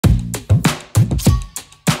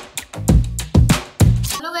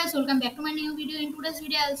guys, welcome back to my new video. In today's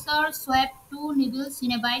video, I'll solve swap two nibbles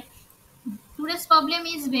in a byte. Today's problem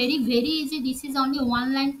is very easy. This is only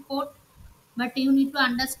one line code, but you need to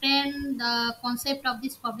understand the concept of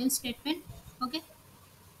this problem statement. Okay,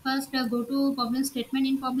 first go to problem statement.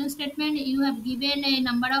 In problem statement, you have given a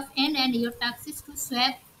number of n, and your task is to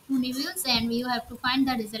swap two nibbles, and you have to find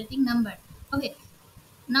the resulting number. Okay,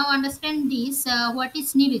 now understand this. What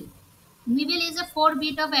is nibble? Nibble is a 4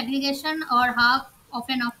 bit of aggregation or half of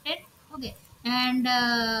an octet. Okay, and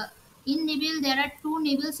in nibble there are two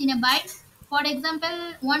nibbles in a byte. For example,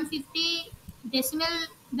 150 decimal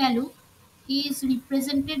value is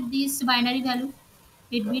represented this binary value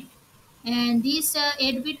 8 bit, and this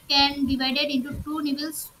 8 bit can divided into two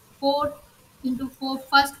nibbles, 4 into 4,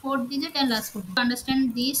 first 4 digit and last 4 digit. To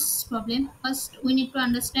understand this problem, first we need to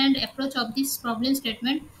understand approach of this problem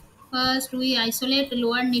statement. First we isolate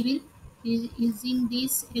lower nibble using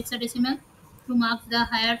this hexadecimal to mark the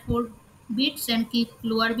higher 4 bits and keep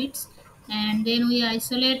lower bits, and then we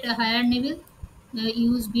isolate a higher nibble,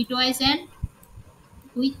 use bitwise and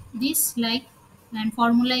with this like, and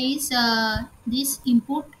formula is this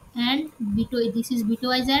input and bit, this is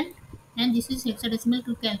bitwise and this is hexadecimal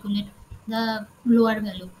to calculate the lower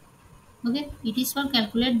value. Okay, it is for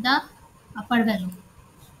calculate the upper value,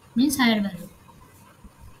 means higher value.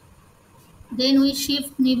 Then we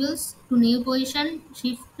shift nibbles to new position,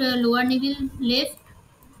 shift lower nibble left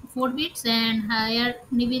 4 bits, and higher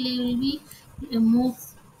nibble will be moved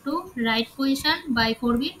to right position by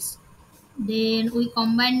 4 bits. Then we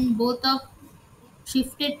combine both of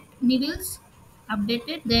shifted nibbles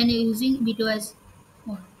updated, then using bitwise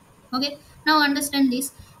mode. Okay, now understand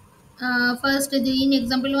this. First, in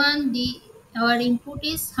example 1, the our input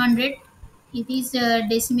is 100. It is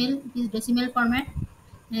decimal, it is decimal format.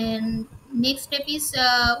 And next step is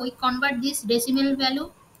we convert this decimal value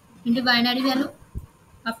into binary value.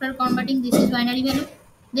 After converting, this is binary value.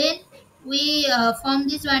 Then we from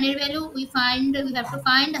this binary value we have to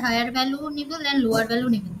find higher value nibble and lower value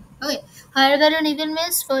nibble. Okay, higher value nibble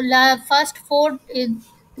means for first four is,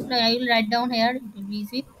 I will write down here, it will be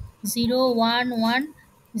easy. 0 1 1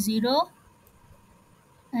 0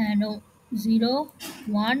 and 0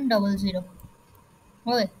 1 double 0.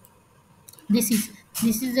 Okay, this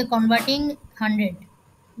is the converting 100.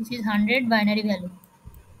 This is 100 binary value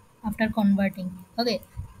after converting. Okay,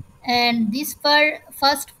 and this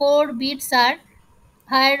first 4 bits are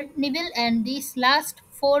higher nibble and these last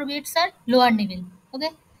 4 bits are lower nibble. Okay,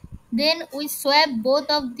 then we swap both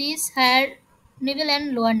of these higher nibble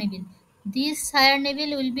and lower nibble. This higher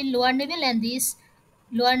nibble will be lower nibble and this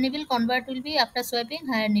lower nibble convert will be after swapping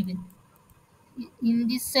higher nibble. In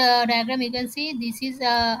this diagram you can see this is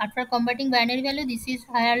after converting binary value, this is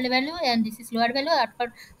higher value and this is lower value.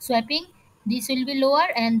 After swapping, this will be lower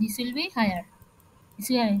and this will be higher.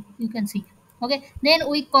 See, you can see. Okay, then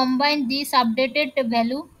we combine this updated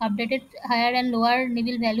value, updated higher and lower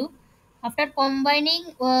nibble value. After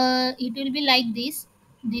combining, it will be like this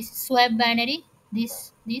swap binary,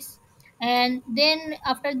 this, and then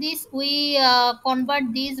after this we convert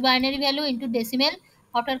this binary value into decimal.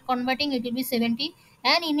 After converting, it will be 70,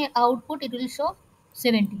 and in output it will show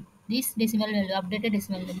 70, this decimal value, updated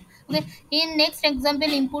decimal value. Okay, in next example,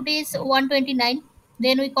 input is 129.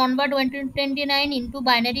 Then we convert 129 into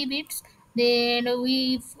binary bits. Then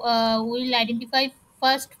we will identify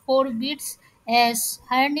first 4 bits as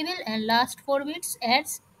higher nibble and last 4 bits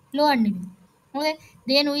as lower nibble. Okay,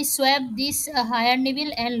 then we swap this higher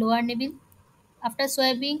nibble and lower nibble. After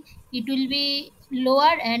swapping, it will be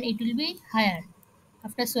lower and it will be higher.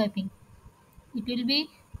 After swapping, it will be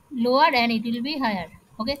lower and it will be higher.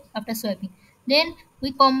 Okay, after swapping, then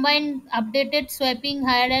we combine updated swapping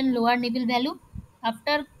higher and lower nibble value.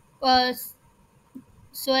 After uh,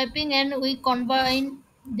 swapping and we combine,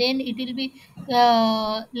 then it will be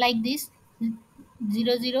like this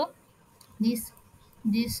 0 0,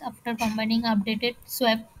 this after combining updated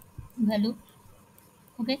swap value.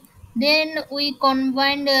 Okay, then we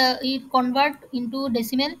combined it convert into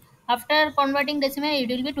decimal. After converting decimal, it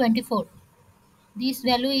will be 24. This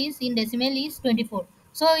value is in decimal is 24,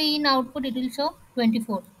 so in output it will show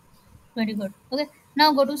 24. 24. Okay,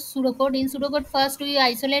 now go to pseudocode. In pseudocode, first we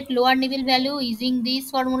isolate lower nibble value using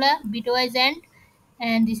this formula bitwise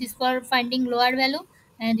and this is for finding lower value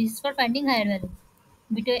and this is for finding higher value.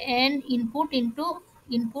 Bit and input into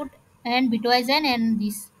input and bitwise and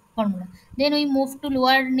this formula. Then we move to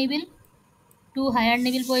lower nibble to higher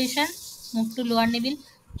nibble position, move to lower nibble.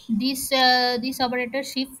 This operator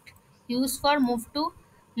shift used for move to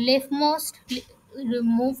leftmost,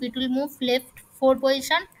 move, it will move left 4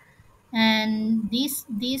 position, and this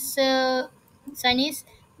sign is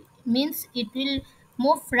means it will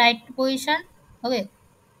move right position. Okay,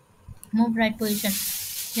 move right position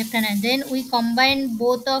left and right. Then we combine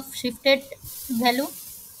both of shifted value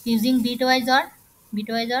using bitwise or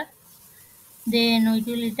then it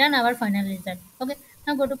will return our final result. Okay,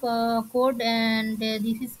 now go to code, and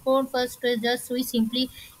this is code. First just we simply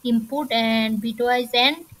input and bitwise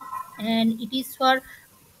and it is for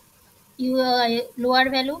you lower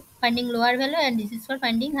value, finding lower value, and this is for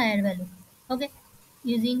finding higher value. Okay,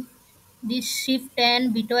 using this shift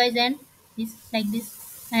and bitwise and this like this.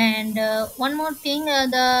 And one more thing,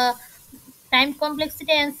 the time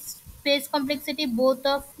complexity and space complexity both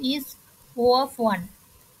of is o of 1.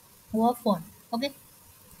 Okay,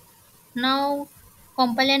 now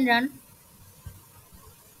compile and run.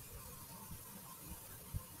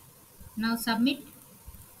 Now submit.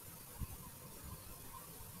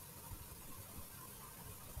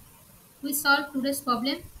 We solved today's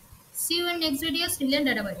problem. See you in next video. Still and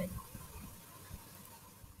data. Bye bye.